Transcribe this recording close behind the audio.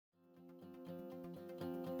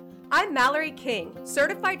I'm Mallory King,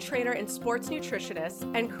 certified trainer and sports nutritionist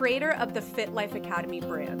and creator of the Fit Life Academy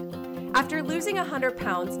brand. After losing 100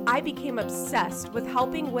 pounds, I became obsessed with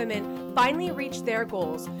helping women finally reach their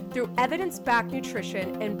goals through evidence-backed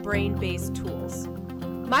nutrition and brain-based tools.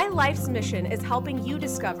 My life's mission is helping you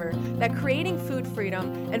discover that creating food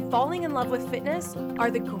freedom and falling in love with fitness are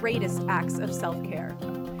the greatest acts of self-care.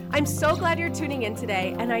 I'm so glad you're tuning in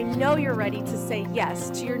today, and I know you're ready to say yes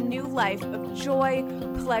to your new life of joy,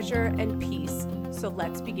 pleasure, and peace. So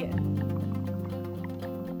let's begin.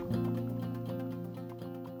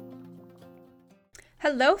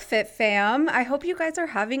 Hello, Fit Fam. I hope you guys are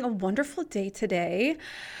having a wonderful day today.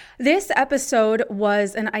 This episode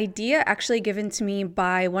was an idea actually given to me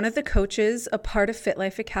by one of the coaches, a part of Fit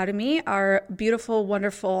Life Academy, our beautiful,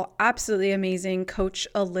 wonderful, absolutely amazing coach,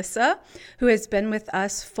 Alyssa, who has been with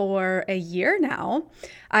us for a year now.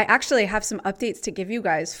 I actually have some updates to give you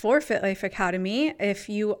guys for Fit Life Academy. If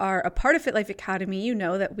you are a part of Fit Life Academy, you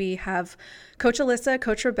know that we have Coach Alyssa,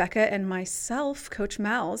 Coach Rebecca, and myself, Coach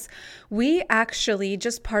Mals. We actually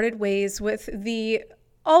just parted ways with the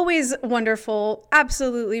always wonderful,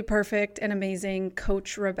 absolutely perfect and amazing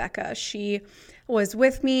Coach Rebecca. She was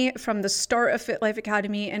with me from the start of Fit Life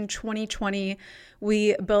Academy in 2020.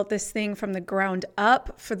 We built this thing from the ground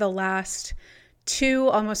up for the last 2,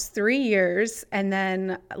 almost 3 years. And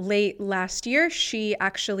then late last year, she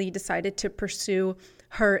actually decided to pursue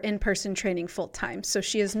her in-person training full-time. So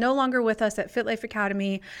she is no longer with us at Fit Life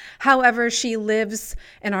Academy. However, she lives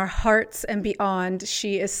in our hearts and beyond.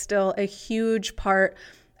 She is still a huge part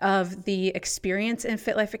of the experience in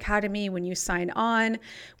Fit Life Academy. When you sign on,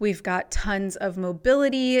 we've got tons of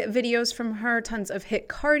mobility videos from her, tons of HIIT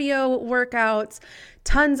cardio workouts,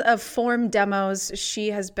 tons of form demos. She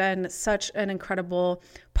has been such an incredible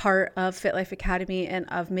part of Fit Life Academy and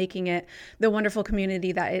of making it the wonderful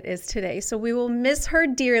community that it is today. So we will miss her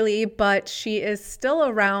dearly, but she is still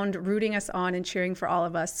around rooting us on and cheering for all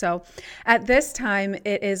of us. So at this time,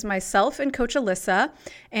 it is myself and Coach Alyssa,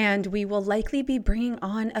 and we will likely be bringing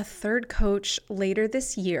on a third coach later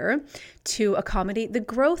this year to accommodate the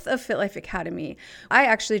growth of Fit Life Academy. I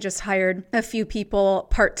actually just hired a few people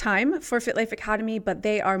part-time for Fit Life Academy, but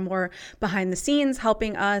they are more behind the scenes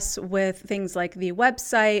helping us with things like the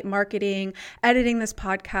website, marketing, editing this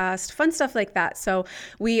podcast, fun stuff like that. So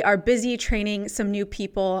we are busy training some new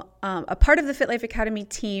people, a part of the Fit Life Academy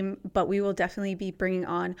team, but we will definitely be bringing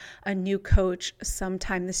on a new coach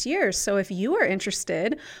sometime this year. So if you are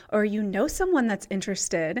interested or you know someone that's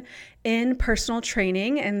interested in personal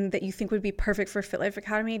training and that you think would be perfect for Fit Life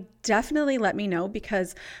Academy, definitely let me know,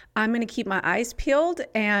 because I'm going to keep my eyes peeled.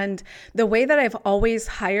 And the way that I've always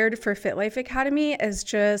hired for Fit Life Academy is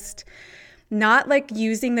just not like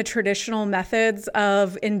using the traditional methods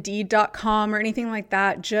of Indeed.com or anything like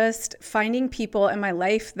that, just finding people in my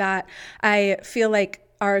life that I feel like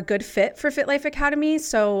are a good fit for Fit Life Academy.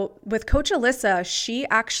 So with Coach Alyssa, she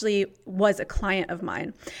actually was a client of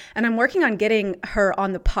mine, and I'm working on getting her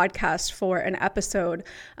on the podcast for an episode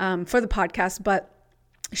for the podcast, but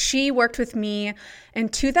she worked with me in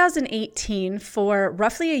 2018 for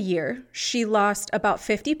roughly a year. She lost about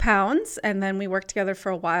 50 pounds, and then we worked together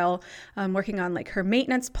for a while working on like her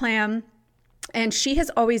maintenance plan. And she has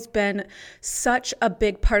always been such a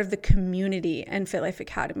big part of the community in Fit Life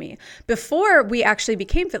Academy. Before we actually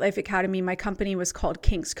became Fit Life Academy, my company was called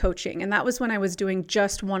King's Coaching. And that was when I was doing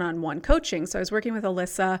just one-on-one coaching. So I was working with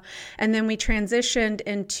Alyssa. And then we transitioned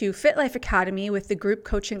into Fit Life Academy with the group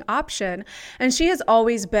coaching option. And she has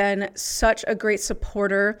always been such a great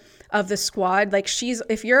supporter of the squad. Like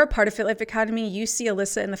if you're a part of Fit Life Academy, you see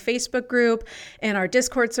Alyssa in the Facebook group, in our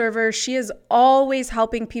Discord server. She is always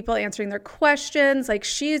helping people, answering their questions. Like,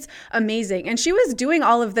 she's amazing. And she was doing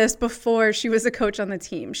all of this before she was a coach on the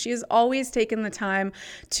team. She has always taken the time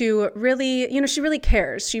to really, she really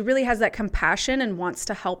cares. She really has that compassion and wants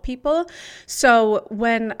to help people. So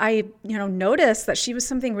when I, noticed that she was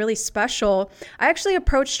something really special, I actually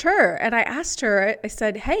approached her and I asked her, I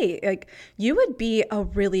said, hey, like, you would be a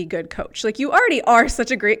really good coach. Like, you already are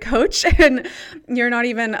such a great coach and you're not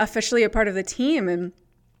even officially a part of the team. And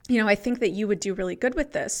I think that you would do really good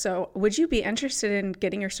with this. So would you be interested in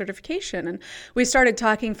getting your certification? And we started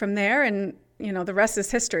talking from there, and the rest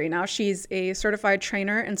is history. Now she's a certified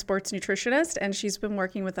trainer and sports nutritionist, and she's been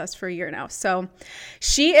working with us for a year now. So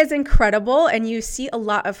she is incredible, and you see a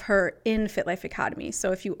lot of her in Fit Life Academy.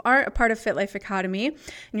 So if you aren't a part of Fit Life Academy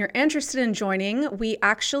and you're interested in joining, we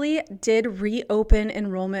actually did reopen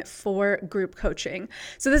enrollment for group coaching.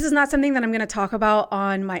 So this is not something that I'm going to talk about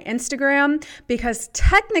on my Instagram, because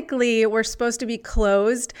technically we're supposed to be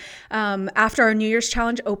closed after our New Year's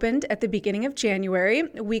challenge opened at the beginning of January.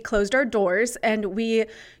 We closed our doors doors, and we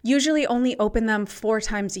usually only open them 4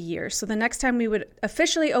 times a year. So the next time we would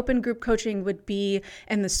officially open group coaching would be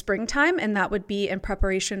in the springtime, and that would be in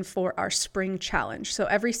preparation for our spring challenge. So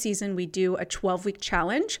every season we do a 12-week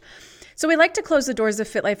challenge. So we like to close the doors of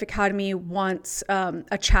Fit Life Academy once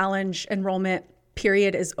a challenge enrollment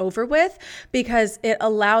period is over with, because it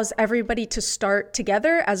allows everybody to start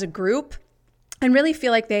together as a group and really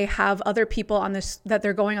feel like they have other people on this, that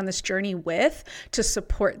they're going on this journey with, to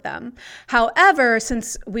support them. However,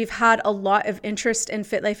 since we've had a lot of interest in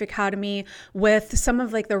Fit Life Academy with some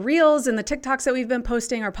of like the reels and the TikToks that we've been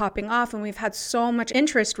posting are popping off, and we've had so much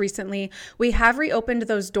interest recently, we have reopened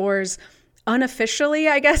those doors unofficially,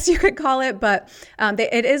 I guess you could call it, but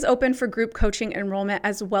it is open for group coaching enrollment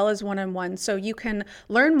as well as one-on-one. So you can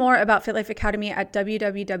learn more about Fit Life Academy at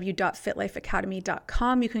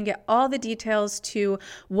www.fitlifeacademy.com. You can get all the details to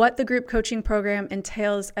what the group coaching program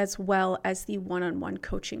entails, as well as the one-on-one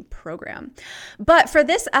coaching program. But for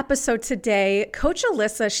this episode today, Coach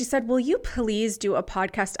Alyssa, she said, will you please do a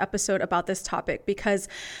podcast episode about this topic? Because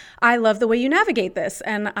I love the way you navigate this.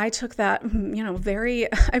 And I took that,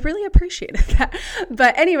 I really appreciated that.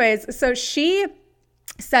 But anyways, so she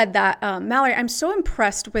said that, Mallory, I'm so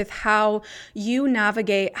impressed with how you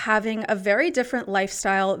navigate having a very different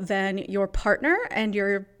lifestyle than your partner and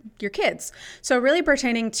your kids. So really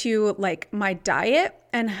pertaining to like my diet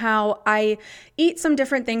and how I eat some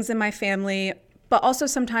different things in my family, but also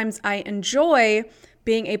sometimes I enjoy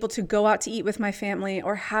being able to go out to eat with my family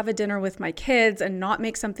or have a dinner with my kids and not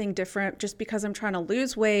make something different just because I'm trying to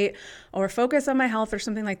lose weight or focus on my health or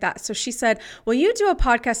something like that. So she said, will you do a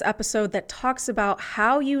podcast episode that talks about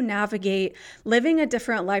how you navigate living a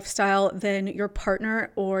different lifestyle than your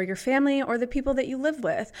partner or your family or the people that you live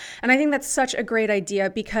with? And I think that's such a great idea,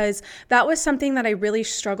 because that was something that I really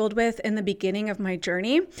struggled with in the beginning of my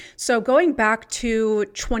journey. So going back to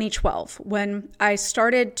 2012, when I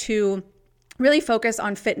started to really focus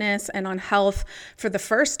on fitness and on health for the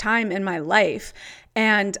first time in my life.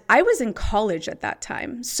 And I was in college at that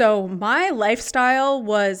time. So my lifestyle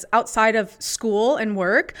was, outside of school and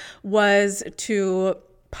work, was to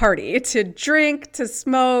party, to drink, to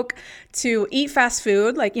smoke, to eat fast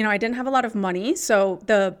food. Like, I didn't have a lot of money. So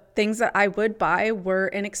the things that I would buy were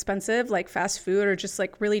inexpensive, like fast food or just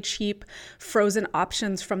like really cheap frozen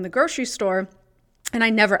options from the grocery store. And I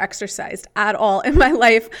never exercised at all in my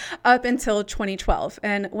life up until 2012.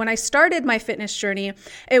 And when I started my fitness journey,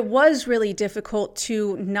 it was really difficult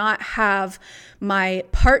to not have my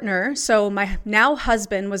partner. So my now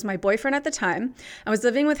husband was my boyfriend at the time. I was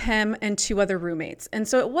living with him and 2 other roommates. And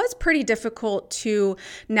so it was pretty difficult to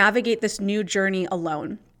navigate this new journey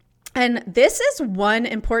alone. And this is one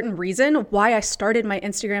important reason why I started my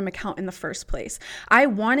Instagram account in the first place. I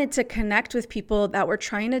wanted to connect with people that were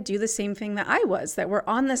trying to do the same thing that I was, that were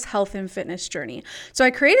on this health and fitness journey. So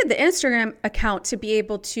I created the Instagram account to be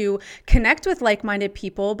able to connect with like-minded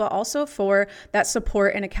people, but also for that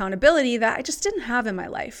support and accountability that I just didn't have in my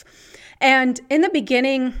life. And in the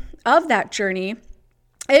beginning of that journey,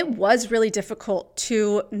 it was really difficult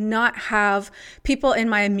to not have people in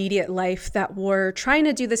my immediate life that were trying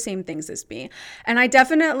to do the same things as me. And I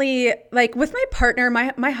definitely, like with my partner,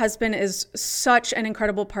 my husband is such an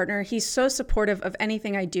incredible partner. He's so supportive of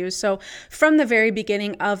anything I do. So from the very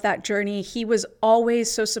beginning of that journey, he was always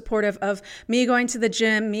so supportive of me going to the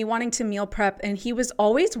gym, me wanting to meal prep, and he was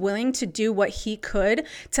always willing to do what he could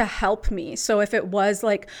to help me. So if it was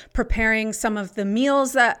like preparing some of the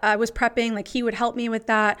meals that I was prepping, like he would help me with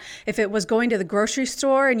that. If it was going to the grocery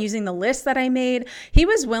store and using the list that I made, he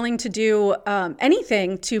was willing to do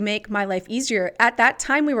anything to make my life easier. At that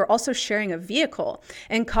time, we were also sharing a vehicle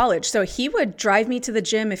in college. So he would drive me to the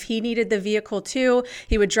gym if he needed the vehicle too.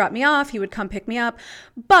 He would drop me off. He would come pick me up.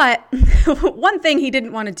 But one thing he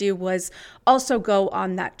didn't want to do was also go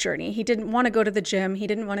on that journey. He didn't want to go to the gym. He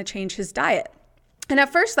didn't want to change his diet. And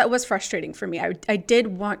at first that was frustrating for me. I did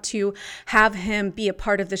want to have him be a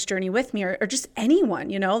part of this journey with me, or just anyone,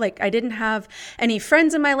 like I didn't have any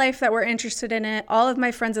friends in my life that were interested in it. All of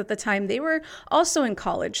my friends at the time, they were also in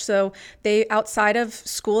college. So they, outside of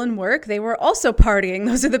school and work, they were also partying.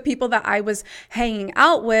 Those are the people that I was hanging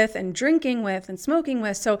out with and drinking with and smoking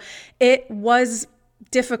with. So it was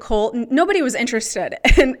difficult. Nobody was interested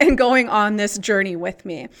in going on this journey with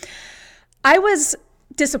me. I was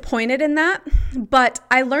disappointed in that, but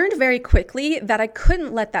I learned very quickly that I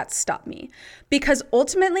couldn't let that stop me, because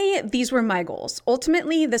ultimately these were my goals.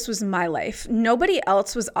 Ultimately, this was my life. Nobody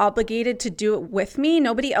else was obligated to do it with me.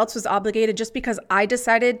 Nobody else was obligated just because I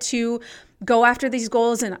decided to go after these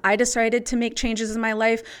goals and I decided to make changes in my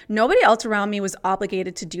life. Nobody else around me was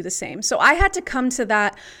obligated to do the same. So I had to come to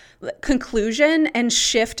that conclusion and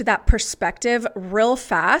shift that perspective real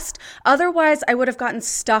fast. Otherwise, I would have gotten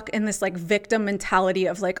stuck in this like victim mentality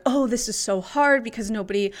of like, oh, this is so hard because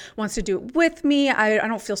nobody wants to do it with me. I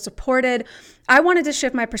don't feel supported. I wanted to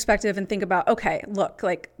shift my perspective and think about, okay, look,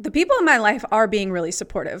 like the people in my life are being really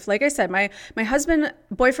supportive. Like I said, my husband,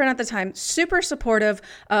 boyfriend at the time, super supportive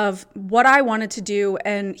of what I wanted to do.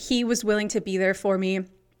 And he was willing to be there for me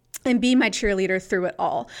and be my cheerleader through it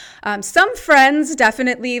all. Some friends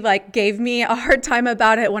definitely like gave me a hard time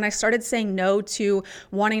about it when I started saying no to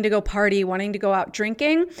wanting to go party, wanting to go out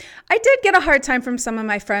drinking. I did get a hard time from some of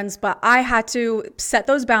my friends, but I had to set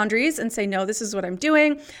those boundaries and say, no, this is what I'm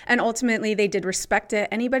doing. And ultimately they did respect it.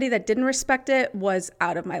 Anybody that didn't respect it was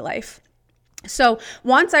out of my life. So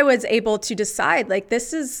once I was able to decide like,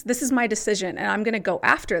 this is my decision and I'm going to go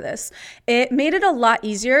after this, it made it a lot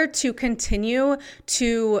easier to continue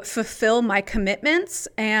to fulfill my commitments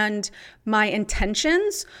and my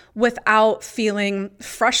intentions without feeling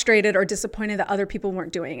frustrated or disappointed that other people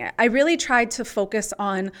weren't doing it. I really tried to focus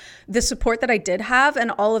on the support that I did have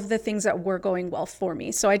and all of the things that were going well for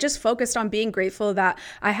me. So I just focused on being grateful that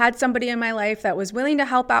I had somebody in my life that was willing to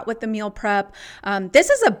help out with the meal prep.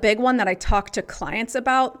 This is a big one that I talk to clients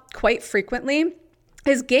about quite frequently.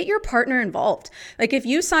 Is get your partner involved. Like if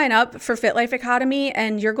you sign up for Fit Life Academy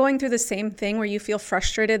and you're going through the same thing where you feel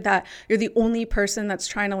frustrated that you're the only person that's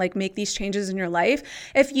trying to like make these changes in your life,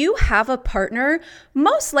 if you have a partner,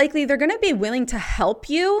 most likely they're going to be willing to help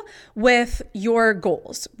you with your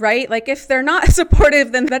goals, right? Like if they're not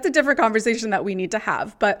supportive, then that's a different conversation that we need to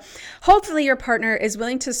have. But hopefully your partner is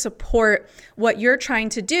willing to support what you're trying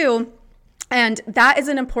to do. And that is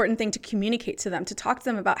an important thing to communicate to them, to talk to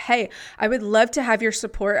them about, hey, I would love to have your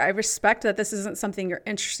support. I respect that this isn't something you're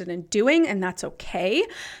interested in doing, and that's okay.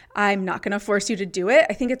 I'm not going to force you to do it.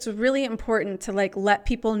 I think it's really important to like let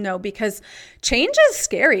people know because change is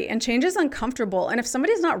scary and change is uncomfortable. And if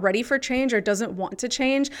somebody's not ready for change or doesn't want to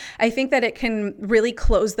change, I think that it can really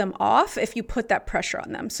close them off if you put that pressure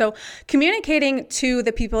on them. So communicating to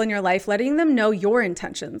the people in your life, letting them know your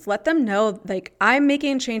intentions, let them know like I'm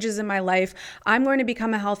making changes in my life. I'm going to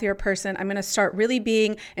become a healthier person. I'm going to start really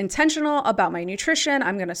being intentional about my nutrition.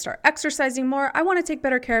 I'm going to start exercising more. I want to take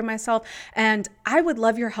better care of myself. And I would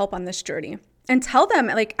love your help on this journey. And tell them,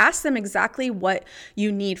 like, ask them exactly what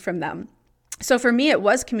you need from them. So for me, it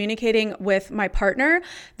was communicating with my partner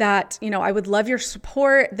that, I would love your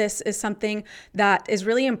support. This is something that is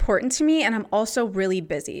really important to me. And I'm also really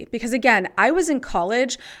busy because again, I was in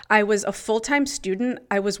college. I was a full-time student.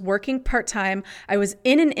 I was working part-time. I was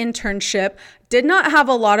in an internship, did not have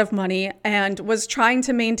a lot of money and was trying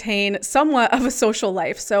to maintain somewhat of a social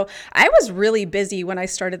life. So I was really busy when I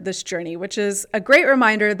started this journey, which is a great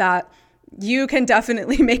reminder that you can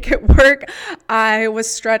definitely make it work. I was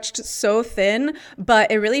stretched so thin, but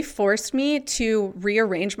it really forced me to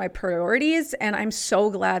rearrange my priorities. And I'm so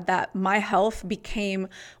glad that my health became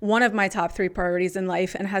one of my top 3 priorities in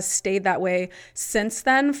life and has stayed that way since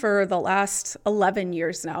then for the last 11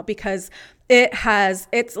 years now, because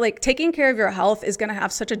it's like taking care of your health is going to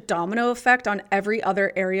have such a domino effect on every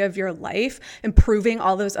other area of your life, improving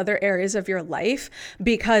all those other areas of your life.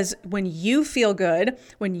 Because when you feel good,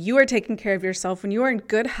 when you are taking care of yourself, when you are in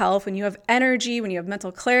good health, when you have energy, when you have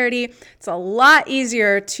mental clarity, it's a lot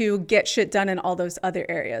easier to get shit done in all those other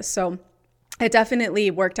areas. So it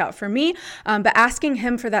definitely worked out for me. But asking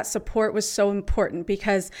him for that support was so important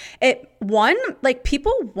because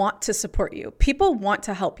people want to support you. People want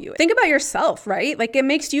to help you. Think about yourself, right? Like it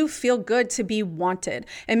makes you feel good to be wanted.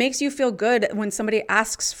 It makes you feel good when somebody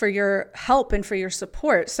asks for your help and for your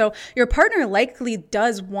support. So your partner likely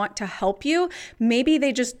does want to help you. Maybe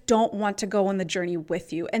they just don't want to go on the journey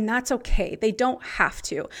with you. And that's okay. They don't have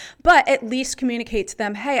to. But at least communicate to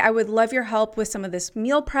them, hey, I would love your help with some of this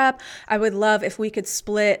meal prep. I would love if we could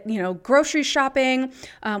split, grocery shopping,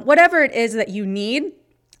 whatever it is that you need.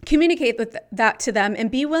 Communicate with that to them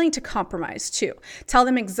and be willing to compromise too. Tell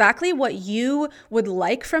them exactly what you would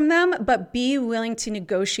like from them, but be willing to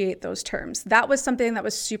negotiate those terms. That was something that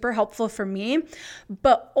was super helpful for me.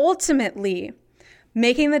 But ultimately,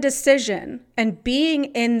 making the decision and being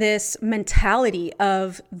in this mentality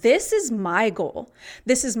of this is my goal,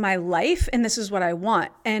 this is my life, and this is what I want.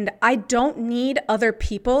 And I don't need other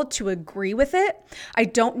people to agree with it. I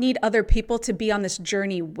don't need other people to be on this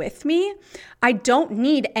journey with me. I don't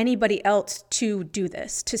need anybody else to do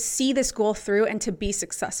this, to see this goal through and to be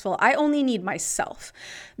successful. I only need myself.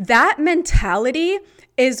 That mentality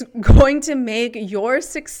is going to make your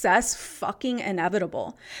success fucking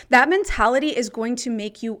inevitable. That mentality is going to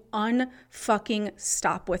make you unfucking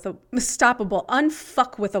stoppable,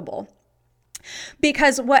 unfuckwithable.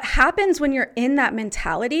 Because what happens when you're in that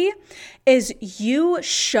mentality is you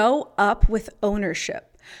show up with ownership.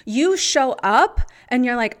 You show up and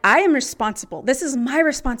you're like, I am responsible. This is my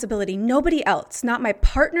responsibility. Nobody else, not my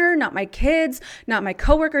partner, not my kids, not my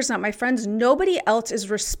coworkers, not my friends. Nobody else is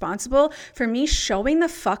responsible for me showing the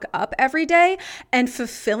fuck up every day and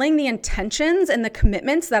fulfilling the intentions and the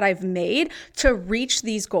commitments that I've made to reach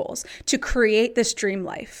these goals, to create this dream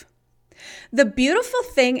life. The beautiful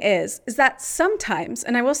thing is that sometimes,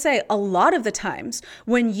 and I will say a lot of the times,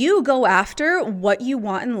 when you go after what you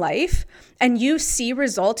want in life and you see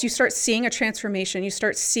results, you start seeing a transformation, you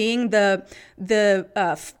start seeing the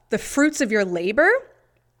fruits of your labor.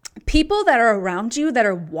 People that are around you that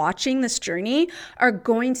are watching this journey are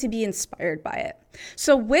going to be inspired by it.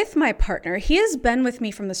 So with my partner, he has been with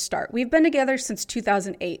me from the start. We've been together since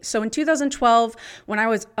 2008. So in 2012, when I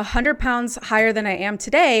was 100 pounds higher than I am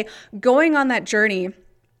today, going on that journey,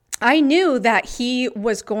 I knew that he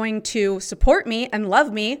was going to support me and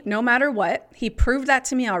love me no matter what. He proved that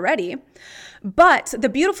to me already. But the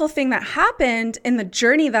beautiful thing that happened in the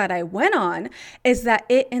journey that I went on is that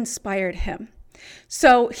it inspired him.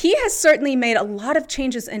 So he has certainly made a lot of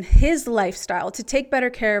changes in his lifestyle to take better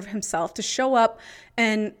care of himself, to show up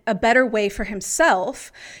in a better way for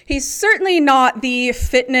himself. He's certainly not the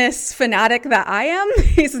fitness fanatic that I am.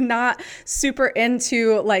 He's not super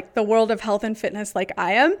into like the world of health and fitness like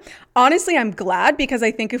I am. Honestly, I'm glad, because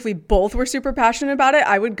I think if we both were super passionate about it,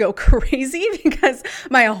 I would go crazy, because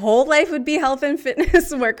my whole life would be health and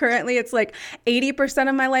fitness, where currently it's like 80%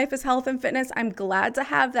 of my life is health and fitness. I'm glad to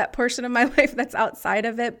have that portion of my life that's outside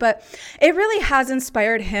of it, but it really has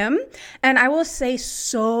inspired him. And I will say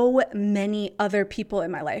so many other people in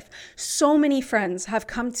my life. So many friends have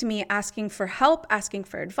come to me asking for help, asking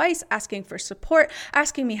for advice, asking for support,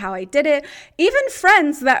 asking me how I did it. Even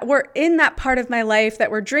friends that were in that part of my life that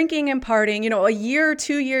were drinking and partying, a year,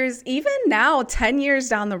 2 years, even now, 10 years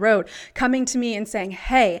down the road, coming to me and saying,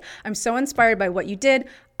 hey, I'm so inspired by what you did.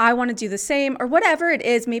 I want to do the same, or whatever it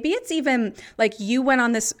is. Maybe it's even like you went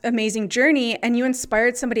on this amazing journey and you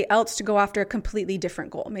inspired somebody else to go after a completely different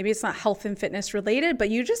goal. Maybe it's not health and fitness related, but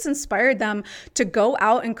you just inspired them to go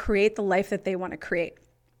out and create the life that they want to create.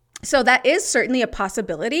 So that is certainly a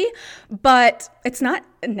possibility, but it's not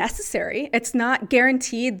necessary. It's not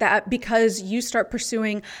guaranteed that because you start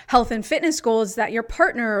pursuing health and fitness goals that your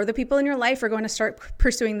partner or the people in your life are going to start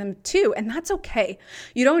pursuing them too. And that's okay.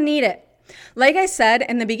 You don't need it. Like I said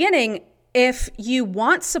in the beginning, if you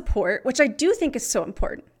want support, which I do think is so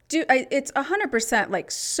important, it's 100%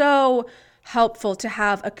 like so helpful to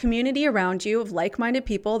have a community around you of like-minded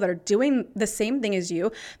people that are doing the same thing as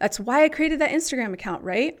you. That's why I created that Instagram account,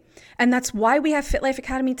 right? And that's why we have Fit Life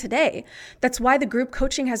Academy today. That's why the group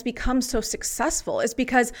coaching has become so successful, is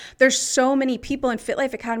because there's so many people in Fit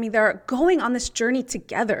Life Academy that are going on this journey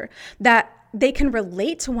together, that they can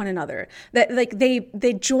relate to one another, that like they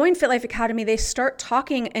join Fit Life Academy, they start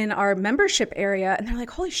talking in our membership area, and they're like,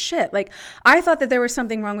 holy shit, like I thought that there was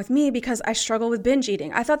something wrong with me because I struggle with binge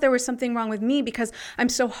eating. I thought there was something wrong with me because I'm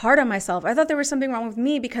so hard on myself. I thought there was something wrong with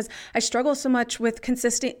me because I struggle so much with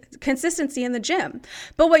consistency in the gym.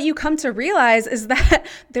 But what you come to realize is that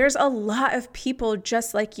there's a lot of people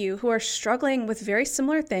just like you who are struggling with very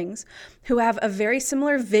similar things, who have a very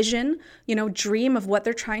similar vision, dream of what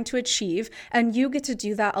they're trying to achieve. And you get to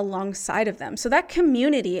do that alongside of them. So that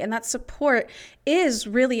community and that support is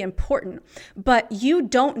really important, but you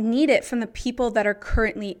don't need it from the people that are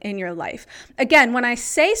currently in your life. Again, when I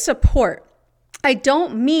say support, I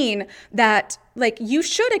don't mean that like you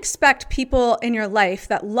should expect people in your life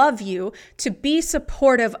that love you to be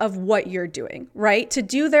supportive of what you're doing, right? To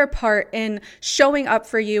do their part in showing up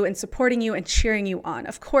for you and supporting you and cheering you on.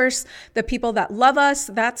 Of course, the people that love us,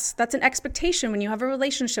 that's an expectation when you have a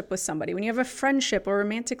relationship with somebody, when you have a friendship or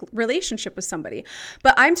romantic relationship with somebody.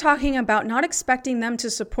 But I'm talking about not expecting them to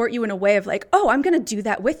support you in a way of like, oh, I'm going to do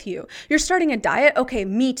that with you. You're starting a diet? Okay,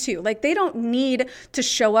 me too. Like they don't need to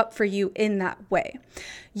show up for you in that way.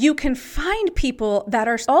 You can find people that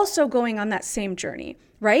are also going on that same journey,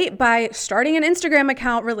 right? By starting an Instagram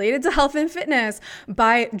account related to health and fitness,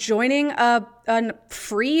 by joining a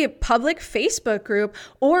free public Facebook group,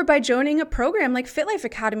 or by joining a program like Fit Life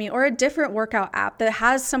Academy or a different workout app that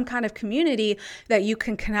has some kind of community that you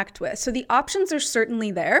can connect with. So the options are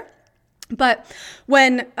certainly there. But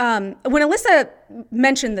when Alyssa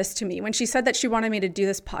mentioned this to me, when she said that she wanted me to do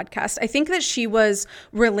this podcast, I think that she was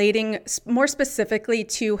relating more specifically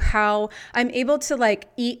to how I'm able to like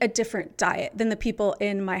eat a different diet than the people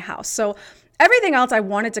in my house. So everything else I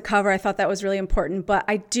wanted to cover, I thought that was really important, but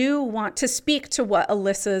I do want to speak to what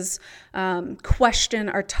Alyssa's question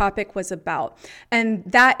or topic was about. And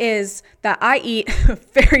that is that I eat a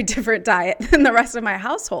very different diet than the rest of my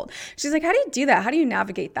household. She's like, how do you do that? How do you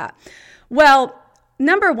navigate that? Well,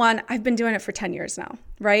 number one, I've been doing it for 10 years now,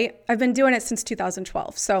 right? I've been doing it since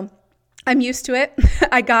 2012. So I'm used to it.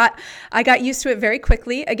 I got used to it very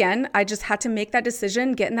quickly. Again, I just had to make that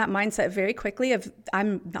decision, get in that mindset very quickly of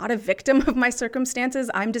I'm not a victim of my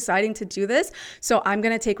circumstances. I'm deciding to do this. So I'm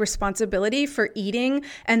going to take responsibility for eating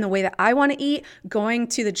and the way that I want to eat, going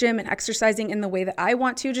to the gym and exercising in the way that I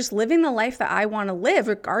want to, just living the life that I want to live,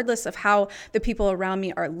 regardless of how the people around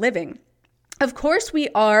me are living. Of course, we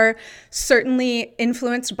are certainly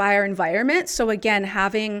influenced by our environment. So again,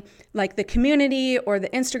 having like the community or the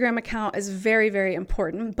Instagram account is very, very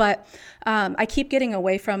important. But I keep getting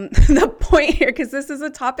away from the point here because this is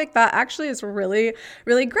a topic that actually is really,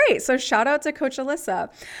 really great. So shout out to Coach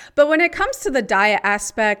Alyssa. But when it comes to the diet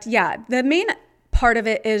aspect, yeah, the main part of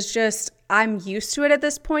it is just I'm used to it at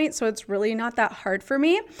this point. So it's really not that hard for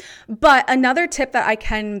me. But another tip that I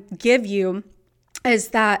can give you is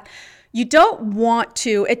that you don't want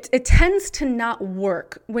to, it tends to not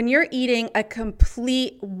work when you're eating a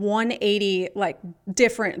complete 180, like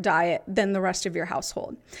different diet than the rest of your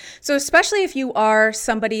household. So especially if you are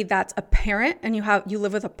somebody that's a parent and you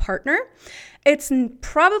live with a partner, it's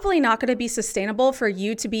probably not going to be sustainable for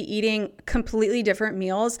you to be eating completely different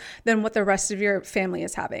meals than what the rest of your family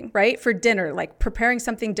is having, right? For dinner, like preparing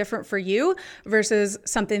something different for you versus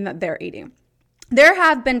something that they're eating. There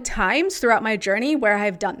have been times throughout my journey where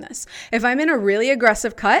I've done this. If I'm in a really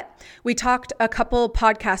aggressive cut, we talked a couple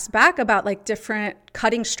podcasts back about like different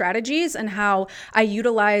cutting strategies and how I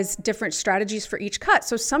utilize different strategies for each cut.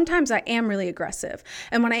 So sometimes I am really aggressive.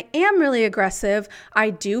 And when I am really aggressive, I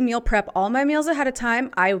do meal prep all my meals ahead of time.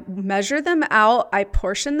 I measure them out, I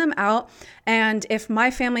portion them out. And if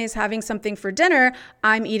my family is having something for dinner,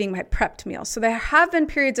 I'm eating my prepped meal. So there have been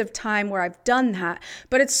periods of time where I've done that,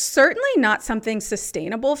 but it's certainly not something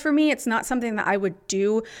sustainable for me. It's not something that I would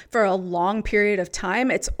do for a long period of time.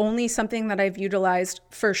 It's only something that I've utilized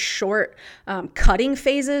for short cutting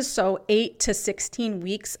phases, so 8 to 16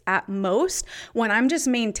 weeks at most. When I'm just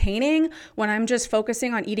maintaining, when I'm just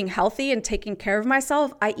focusing on eating healthy and taking care of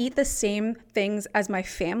myself, I eat the same things as my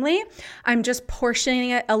family. I'm just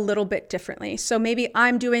portioning it a little bit differently. So maybe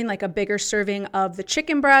I'm doing like a bigger serving of the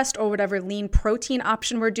chicken breast or whatever lean protein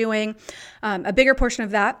option we're doing, a bigger portion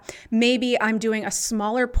of that. Maybe I'm doing a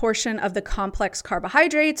smaller portion of the complex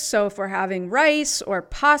carbohydrates. So if we're having rice or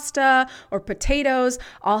pasta or potatoes,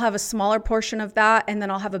 I'll have a smaller portion of that, and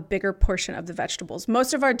then I'll have a bigger portion of the vegetables.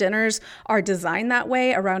 Most of our dinners are designed that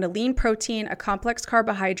way, around a lean protein, a complex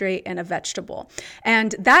carbohydrate, and a vegetable.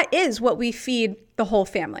 And that is what we feed the whole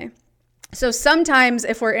family. So sometimes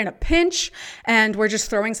if we're in a pinch and we're just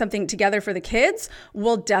throwing something together for the kids,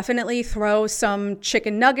 we'll definitely throw some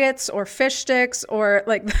chicken nuggets or fish sticks or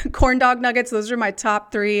like corn dog nuggets. Those are my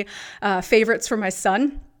top 3 favorites for my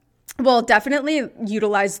son. We'll definitely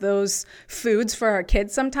utilize those foods for our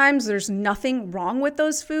kids sometimes. There's nothing wrong with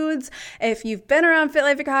those foods. If you've been around Fit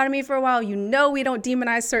Life Academy for a while, you know we don't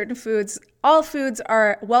demonize certain foods. All foods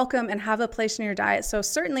are welcome and have a place in your diet. So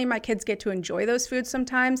certainly my kids get to enjoy those foods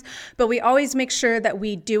sometimes, but we always make sure that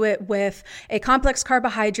we do it with a complex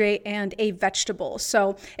carbohydrate and a vegetable.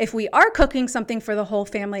 So if we are cooking something for the whole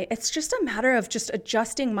family, it's just a matter of just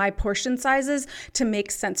adjusting my portion sizes to make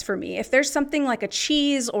sense for me. If there's something like a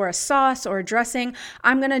cheese or a sauce or a dressing,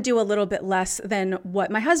 I'm going to do a little bit less than what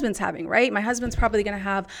my husband's having, right? My husband's probably going to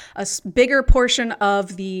have a bigger portion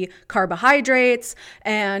of the carbohydrates,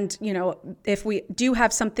 and, you know, if we do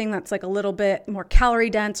have something that's like a little bit more calorie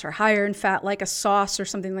dense or higher in fat, like a sauce or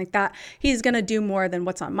something like that, he's going to do more than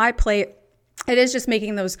what's on my plate. It is just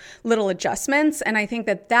making those little adjustments. And I think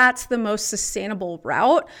that that's the most sustainable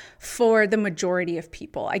route for the majority of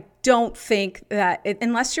people. I don't think that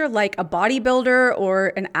unless you're like a bodybuilder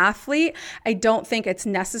or an athlete, I don't think it's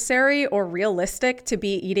necessary or realistic to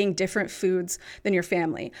be eating different foods than your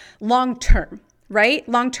family long term. Right?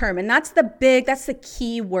 Long term. And that's the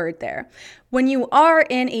key word there. When you are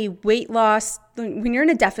in a weight loss, when you're in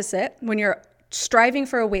a deficit, when you're striving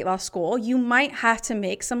for a weight loss goal, you might have to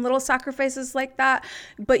make some little sacrifices like that.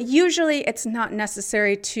 But usually it's not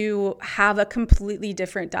necessary to have a completely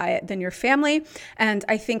different diet than your family. And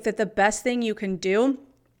I think that the best thing you can do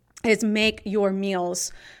is make your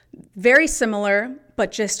meals very similar,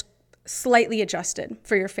 but just slightly adjusted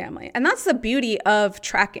for your family. And that's the beauty of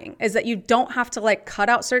tracking, is that you don't have to like cut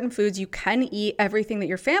out certain foods. You can eat everything that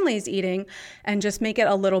your family is eating and just make it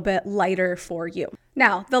a little bit lighter for you.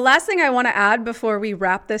 Now, the last thing I want to add before we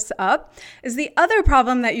wrap this up is the other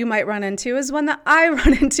problem that you might run into is one that I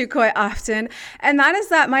run into quite often. And that is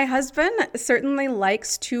that my husband certainly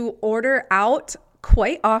likes to order out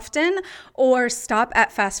quite often or stop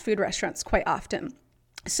at fast food restaurants quite often.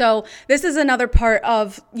 So this is another part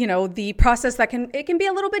of, the process that can be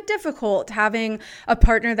a little bit difficult having a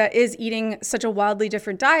partner that is eating such a wildly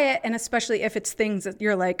different diet. And especially if it's things that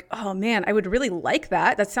you're like, oh man, I would really like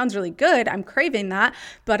that. That sounds really good. I'm craving that,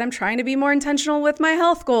 but I'm trying to be more intentional with my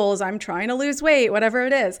health goals. I'm trying to lose weight, whatever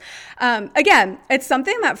it is. Again, it's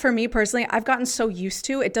something that for me personally, I've gotten so used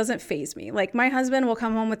to, it doesn't faze me. Like my husband will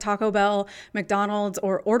come home with Taco Bell, McDonald's,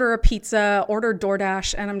 or order a pizza, order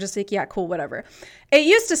DoorDash. And I'm just like, yeah, cool, whatever. It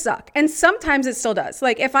used to suck. And sometimes it still does.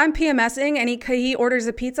 Like if I'm PMSing and he orders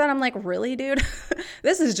a pizza and I'm like, really, dude,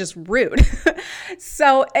 this is just rude.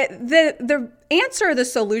 So the answer, the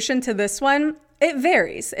solution to this one, it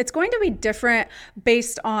varies. It's going to be different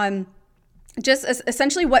based on just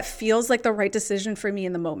essentially what feels like the right decision for me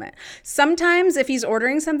in the moment. Sometimes if he's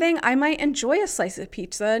ordering something, I might enjoy a slice of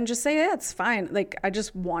pizza and just say, yeah, it's fine. Like I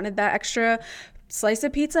just wanted that extra slice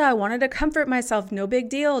of pizza. I wanted to comfort myself. No big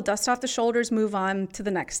deal. Dust off the shoulders, move on to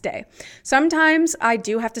the next day. Sometimes I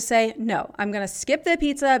do have to say, no, I'm going to skip the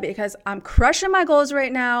pizza because I'm crushing my goals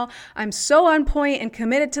right now. I'm so on point and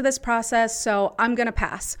committed to this process. So I'm going to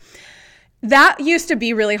pass. That used to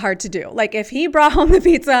be really hard to do. Like if he brought home the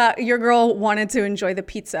pizza, your girl wanted to enjoy the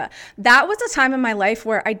pizza. That was a time in my life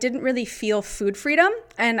where I didn't really feel food freedom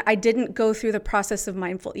and I didn't go through the process of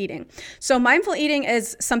mindful eating. So mindful eating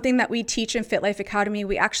is something that we teach in Fit Life Academy.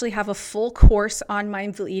 We actually have a full course on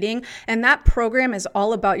mindful eating, and that program is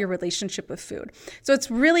all about your relationship with food. So it's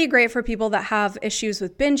really great for people that have issues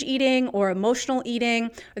with binge eating or emotional eating,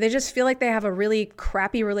 or they just feel like they have a really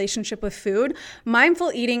crappy relationship with food.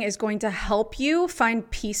 Mindful eating is going to help you find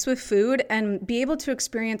peace with food and be able to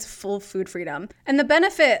experience full food freedom. And the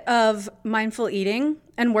benefit of mindful eating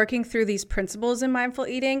and working through these principles in mindful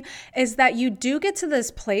eating is that you do get to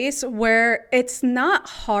this place where it's not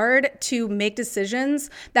hard to make decisions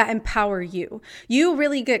that empower you. You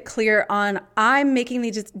really get clear on, I'm making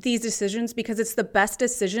these decisions because it's the best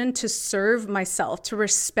decision to serve myself, to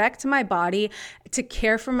respect my body, to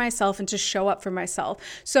care for myself, and to show up for myself.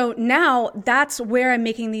 So now that's where I'm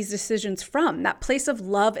making these decisions from, that place of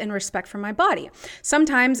love and respect for my body.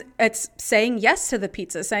 Sometimes it's saying yes to the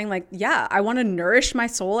pizza, saying like, yeah, I want to nourish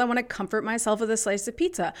my soul. I want to comfort myself with a slice of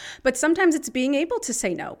pizza. But sometimes it's being able to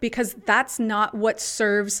say no, because that's not what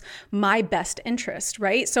serves my best interest,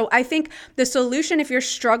 right? So I think the solution, if you're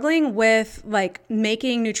struggling with like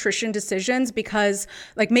making nutrition decisions because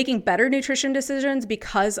like making better nutrition decisions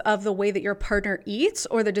because of the way that your partner eats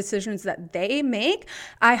or the decisions that they make,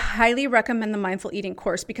 I highly recommend the mindful eating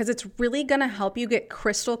course, because it's really going to help you get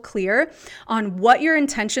crystal clear on what your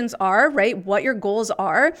intentions are, right? What your goals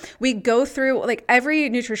are. We go through like every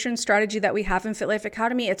nutrition strategy that we have in Fit Life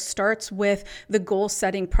Academy. It starts with the goal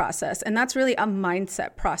setting process. And that's really a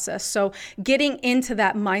mindset process. So getting into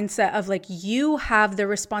that mindset of like, you have the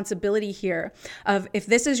responsibility here of, if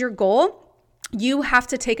this is your goal, you have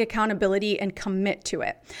to take accountability and commit to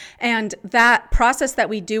it. And that process that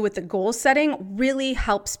we do with the goal setting really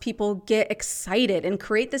helps people get excited and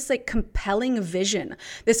create this like compelling vision,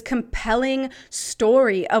 this compelling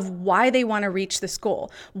story of why they want to reach this goal,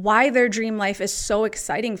 why their dream life is so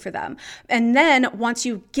exciting for them. And then once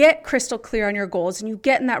you get crystal clear on your goals and you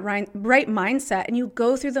get in that right mindset and you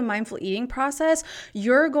go through the mindful eating process,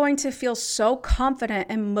 you're going to feel so confident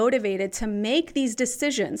and motivated to make these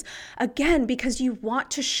decisions. Again, because you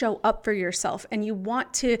want to show up for yourself and you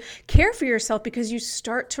want to care for yourself because you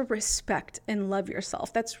start to respect and love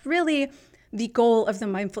yourself. That's really the goal of the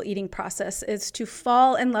mindful eating process, is to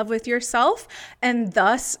fall in love with yourself, and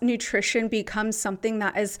thus nutrition becomes something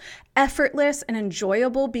that is effortless and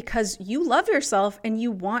enjoyable because you love yourself and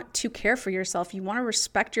you want to care for yourself. You want to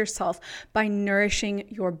respect yourself by nourishing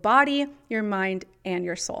your body, your mind, and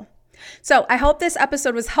your soul. So I hope this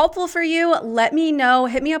episode was helpful for you. Let me know.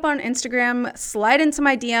 Hit me up on Instagram, slide into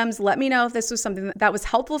my DMs. Let me know if this was something that was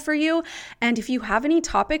helpful for you. And if you have any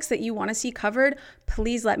topics that you want to see covered,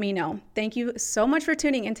 please let me know. Thank you so much for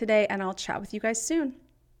tuning in today, and I'll chat with you guys soon.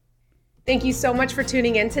 Thank you so much for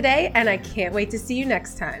tuning in today, and I can't wait to see you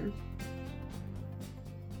next time.